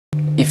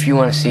If you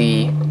want to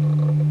see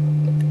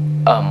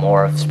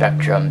more of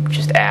Spectrum,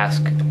 just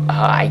ask.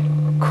 I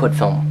could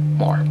film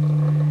more.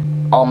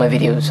 All my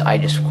videos, I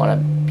just want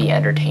to be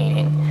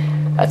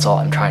entertaining. That's all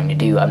I'm trying to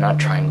do. I'm not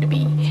trying to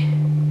be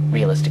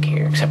realistic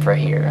here, except for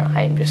here.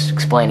 I'm just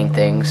explaining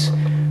things,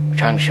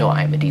 trying to show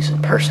I'm a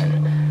decent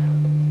person.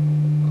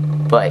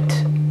 But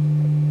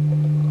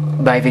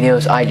my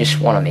videos, I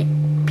just want to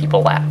make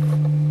people laugh.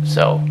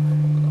 So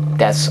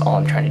that's all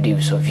I'm trying to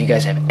do. So if you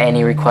guys have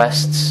any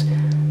requests,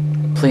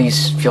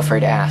 please feel free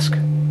to ask.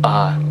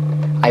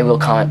 I will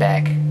comment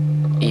back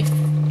if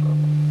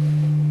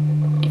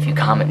you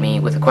comment me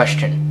with a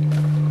question.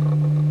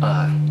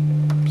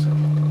 So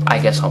I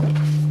guess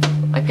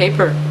my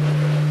paper.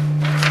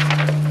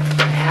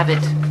 I have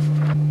it.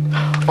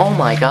 Oh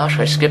my gosh,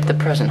 I skipped the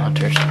Present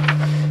Hunters.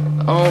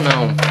 Oh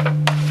no.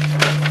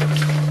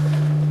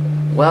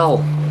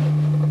 Well,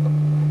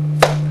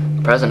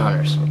 Present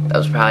Hunters. That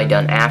was probably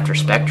done after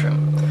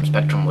Spectrum.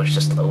 Spectrum was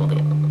just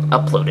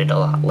uploaded a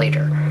lot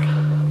later.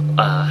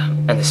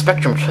 And the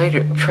Spectrum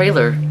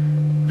trailer,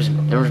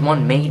 there was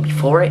one made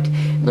before it,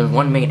 and there was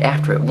one made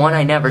after it. One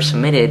I never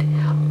submitted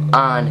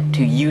on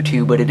to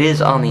YouTube, but it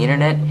is on the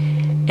internet,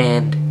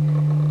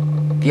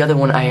 and the other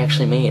one I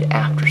actually made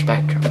after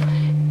Spectrum,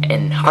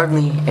 and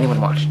hardly anyone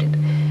watched it.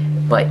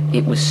 But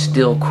it was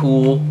still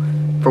cool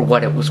for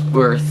what it was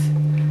worth,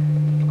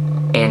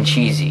 and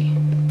cheesy.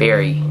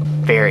 Very,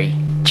 very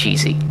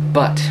cheesy.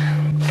 But,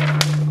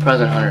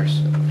 Present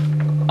Hunters.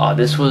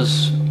 This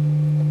was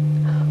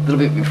a little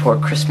bit before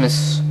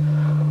Christmas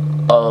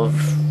of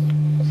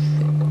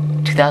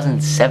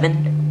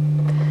 2007.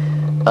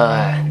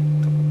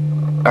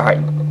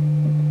 Alright.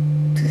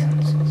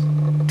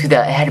 It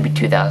had to be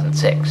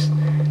 2006.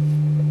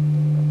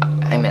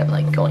 I meant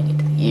like going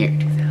into the year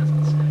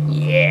 2007.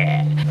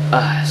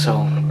 Yeah.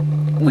 So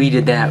we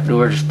did that. We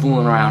were just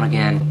fooling around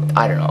again.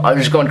 I don't know. I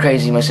was just going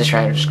crazy. My sister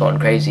and I were just going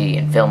crazy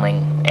and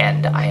filming.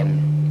 And I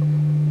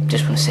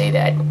just want to say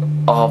that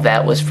all of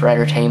that was for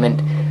entertainment,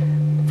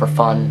 for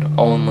fun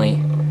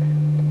only.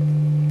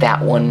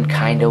 That one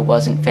kind of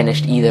wasn't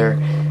finished either,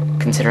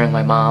 considering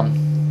my mom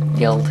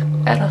yelled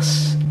at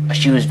us.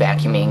 She was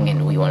vacuuming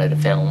and we wanted to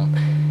film,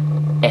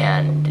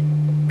 and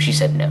she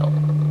said no.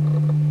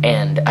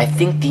 And I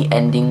think the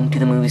ending to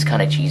the movie is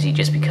kind of cheesy,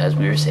 just because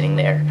we were sitting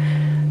there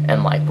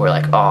and we're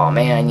like, oh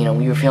man, you know,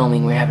 we were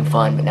filming, we were having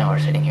fun, but now we're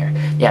sitting here.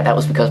 Yeah, that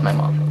was because of my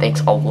mom.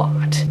 Thanks a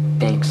lot.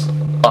 Thanks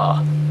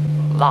a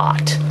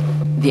lot.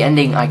 The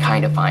ending I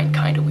kind of find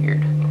kind of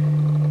weird.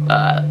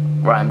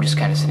 Where I'm just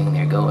kind of sitting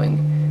there going,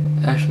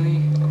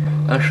 Ashley?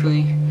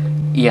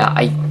 Yeah,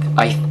 I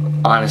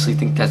honestly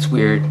think that's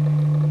weird.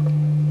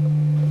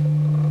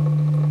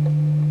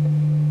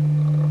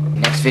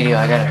 Next video,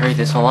 I gotta hurry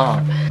this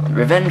along.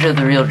 Revenge of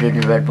the Real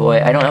Gingerbread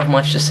Boy. I don't have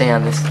much to say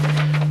on this,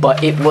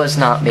 but it was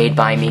not made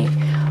by me.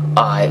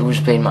 It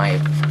was made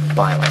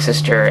by my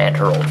sister and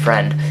her old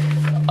friend.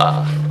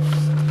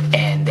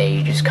 And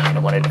they just kind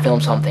of wanted to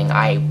film something.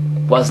 I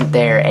wasn't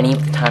there any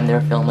of the time they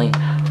were filming.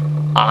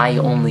 I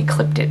only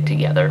clipped it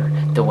together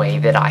the way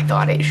that I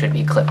thought it should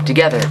be clipped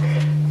together.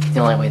 The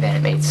only way that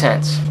it made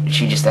sense.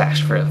 She just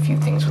asked for a few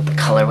things with the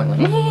color when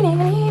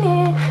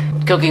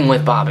Cooking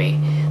with Bobby,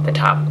 the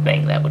top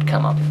thing that would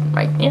come up.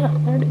 Right? Yeah,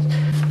 there it is.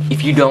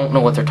 If you don't know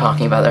what they're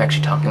talking about, they're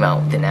actually talking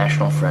about the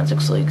National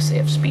Forensics Leagues. They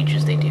have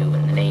speeches they do,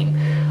 and the name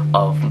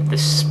of the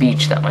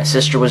speech that my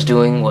sister was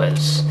doing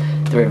was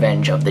The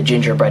Revenge of the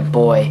Gingerbread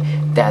Boy.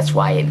 That's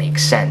why it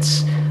makes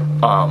sense.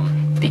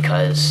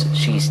 Because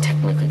she's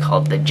technically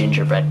called the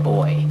Gingerbread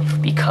Boy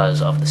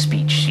because of the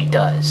speech she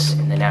does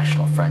in the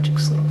National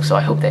Forensics League. So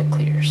I hope that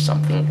clears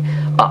something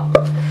up.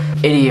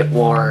 Idiot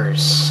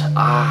Wars.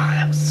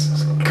 That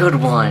was a good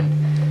one.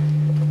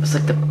 It was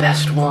like the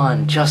best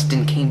one.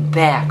 Justin came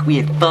back. We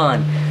had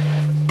fun.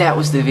 That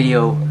was the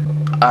video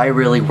I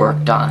really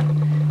worked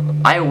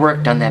on. I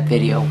worked on that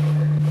video.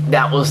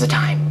 That was the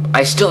time.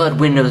 I still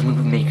had Windows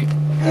Movie Maker.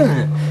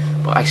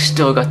 But I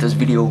still got this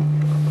video.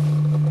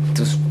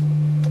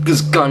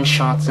 Those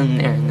gunshots in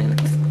there, and then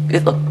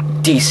it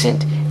looked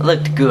decent. It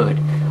looked good.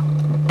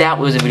 That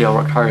was the video I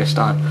worked hardest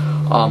on.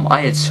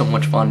 I had so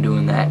much fun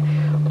doing that.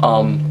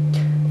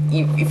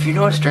 If you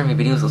notice during my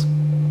videos, those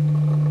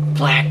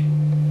black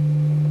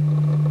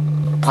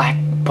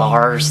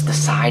bars, the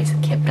sides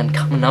that kept on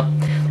coming up,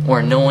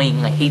 were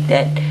annoying. I hate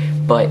that.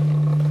 But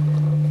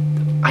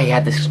I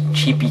had this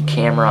cheapy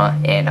camera,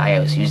 and I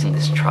was using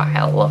this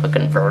trial of a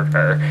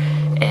converter,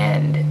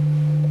 and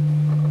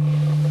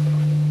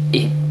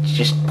it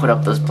just put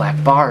up those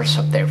black bars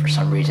up there for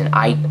some reason.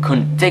 I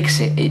couldn't fix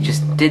it. It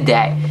just did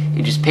that.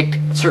 It just picked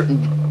certain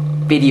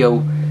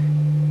video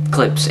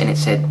clips and it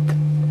said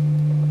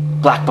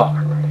black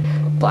bar.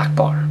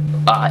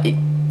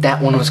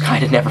 That one was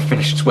kind of never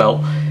finished as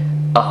well.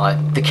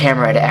 The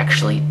camera had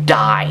actually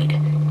died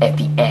at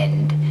the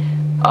end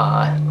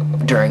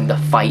during the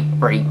fight.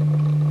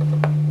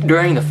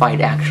 During the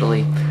fight,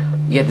 actually,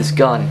 you had this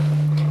gun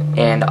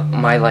and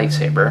my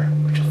lightsaber,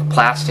 which is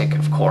plastic,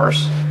 of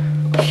course.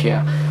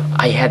 Yeah,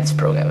 I had this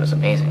program. It was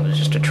amazing. It was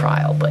just a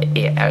trial, but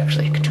it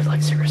actually could do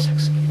like 0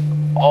 6.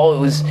 Oh,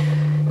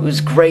 it It was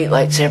great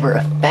lightsaber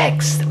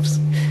effects.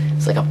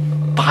 It's like a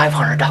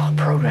 $500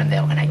 program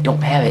though, and I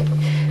don't have it.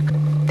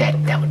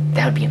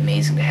 That would be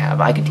amazing to have.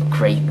 I could do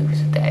great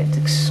movies with that.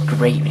 It's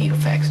great video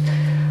effects.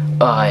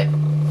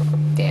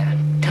 Yeah,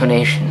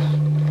 donations.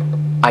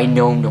 I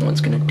know no one's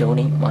gonna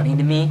donate money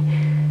to me,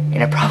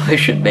 and I probably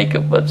should make a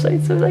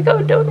website so like,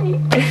 oh, donate,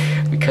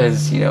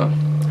 because, you know,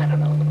 I don't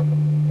know,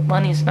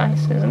 money's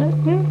nice, isn't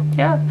it?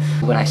 Yeah.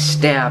 When I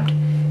stabbed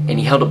and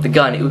he held up the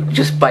gun, it was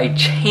just by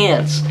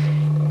chance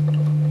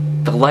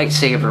the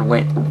lightsaber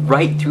went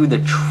right through the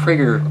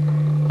trigger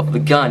of the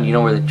gun. You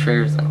know where the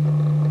trigger's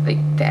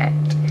like that.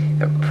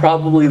 It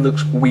probably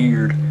looks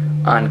weird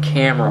on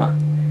camera,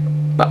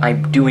 but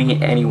I'm doing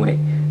it anyway.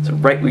 So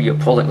right where you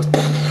pull it was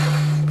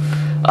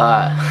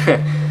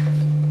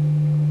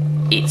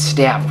it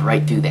stabbed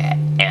right through that,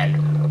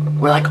 and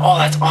we're like, oh,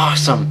 that's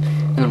awesome.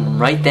 And then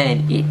right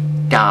then it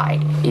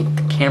died. The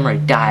camera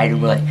died,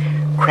 and we're like,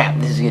 crap,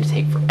 this is gonna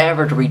take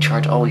forever to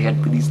recharge. All we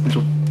had were these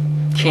little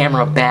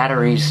camera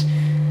batteries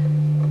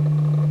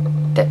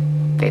that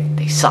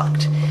they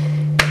sucked.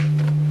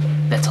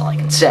 That's all I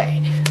can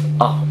say.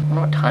 Oh, I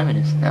wonder what time it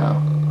is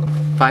now.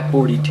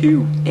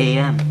 5:42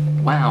 a.m.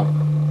 Wow.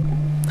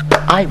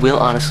 I will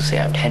honestly say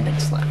I have 10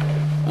 minutes left.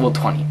 Well,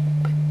 20,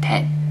 but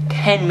 10.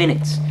 10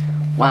 minutes.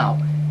 Wow.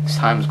 This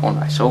time is going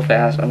by so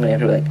fast. I'm gonna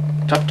have to be like,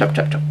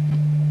 chop.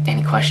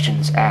 Any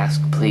questions,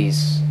 ask,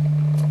 please.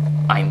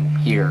 I'm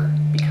here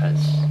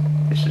because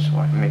this is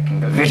why I'm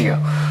making the video.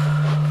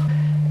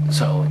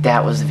 So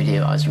that was the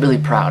video I was really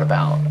proud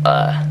about.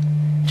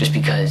 Just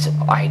because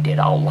I did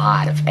a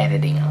lot of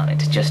editing on it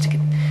just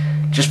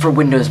for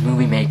Windows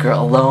Movie Maker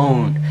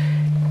alone.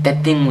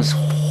 That thing was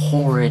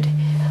horrid.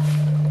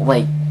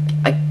 Like,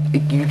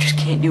 you just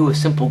can't do a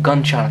simple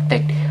gunshot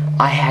effect.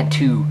 I had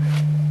to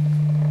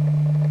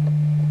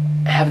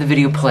have the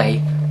video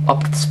play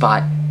up at the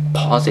spot,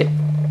 pause it,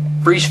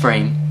 freeze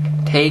frame,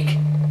 take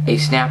a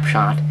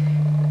snapshot,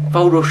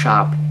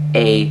 Photoshop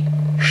a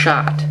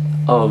shot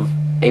of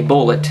a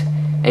bullet,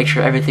 make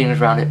sure everything is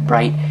around it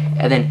bright,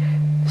 and then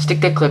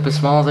stick that clip as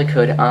small as I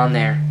could on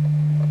there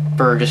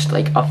for just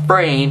like a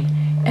frame,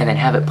 and then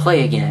have it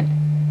play again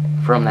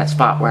from that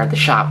spot where the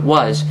shot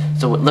was,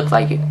 so it looked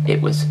like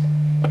it was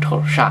a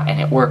total shot,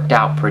 and it worked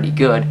out pretty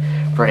good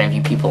for any of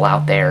you people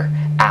out there,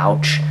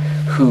 ouch,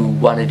 who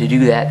wanted to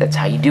do that. That's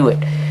how you do it.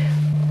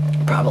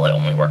 Probably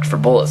only works for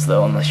bullets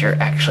though, unless you're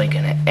actually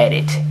gonna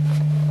edit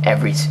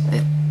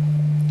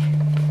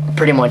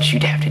pretty much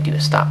you'd have to do a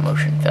stop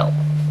motion film.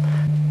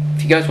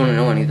 If you guys want to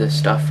know any of the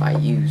stuff I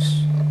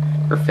use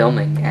for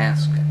filming,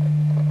 ask.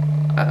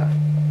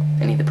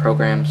 Any of the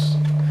programs,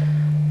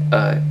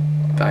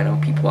 if I know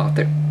people out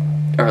there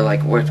are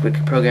like, what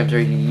programs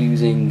are you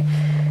using?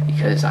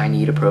 Because I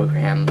need a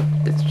program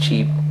that's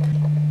cheap.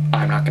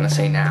 I'm not gonna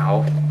say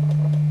now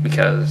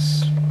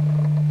because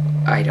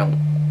I don't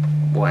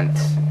want.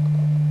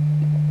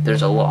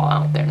 There's a law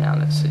out there now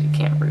that says you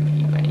can't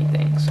review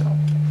anything, so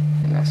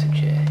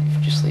message you if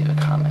you just leave a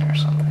comment or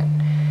something.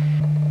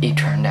 It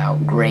turned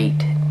out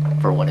great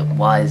for what it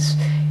was.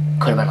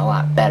 Could have been a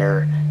lot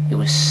better. It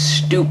was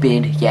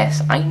stupid,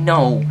 yes, I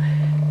know,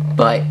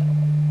 but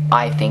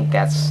I think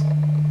that's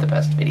the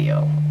best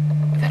video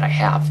that I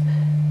have.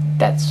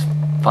 That's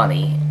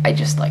funny. I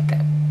just like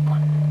that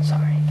one.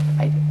 Sorry.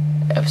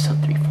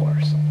 Episode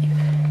 3/4.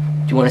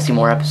 Do you want to see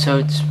more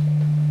episodes?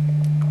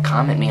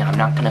 Comment me. I'm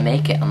not gonna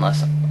make it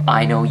unless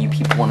I know you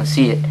people want to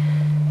see it,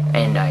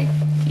 and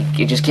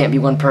it just can't be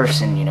one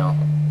person, you know.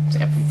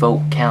 Every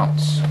vote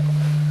counts.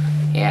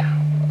 Yeah,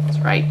 that's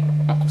right,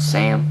 Uncle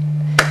Sam.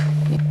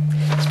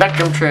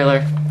 Spectrum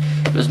trailer.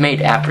 It was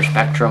made after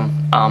Spectrum.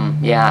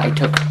 Yeah, I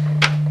took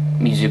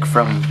music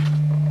from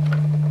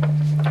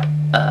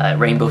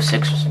Rainbow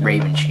Six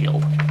Raven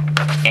Shield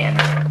and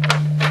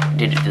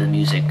did it to the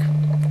music,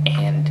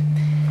 and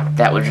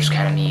that was just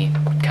kind of me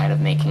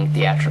making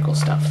theatrical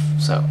stuff.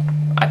 So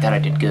I thought I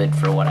did good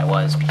for what I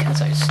was,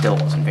 because I still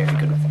wasn't very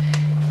good with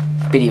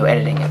video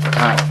editing at the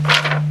time.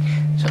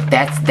 So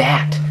that's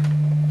that.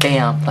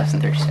 Bam, less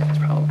than 30 seconds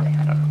probably,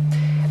 I don't know.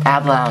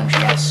 Ab Lounge,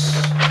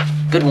 yes.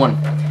 Good one.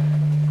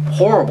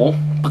 Horrible,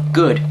 but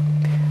good.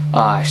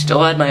 I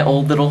still had my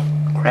old little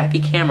crappy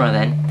camera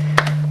then.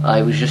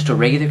 It was just a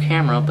regular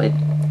camera, but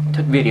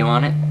took video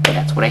on it, and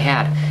that's what I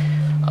had.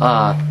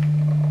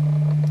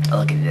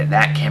 Look at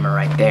that camera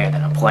right there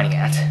that I'm pointing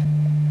at.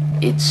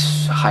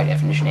 It's high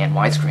definition and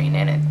widescreen,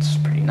 and it's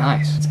pretty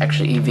nice. It's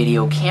actually a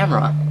video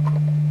camera.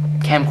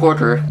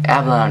 Camcorder,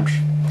 Ab Lounge.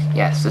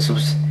 Yes, this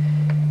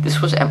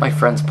was at my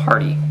friend's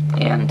party,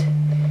 and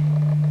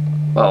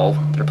well,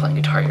 they're playing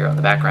Guitar Hero in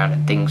the background,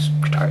 and things,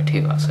 Guitar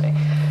too, I'll say.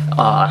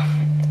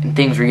 And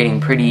things were getting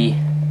pretty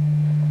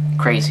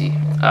crazy.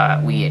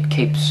 We had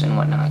capes and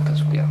whatnot,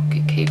 because we all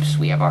get capes.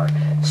 We have our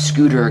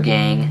scooter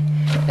gang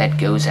that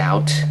goes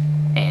out,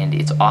 and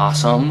it's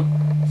awesome.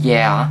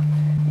 Yeah,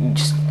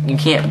 you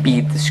can't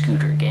beat the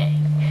scooter gang.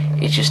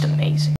 It's just amazing.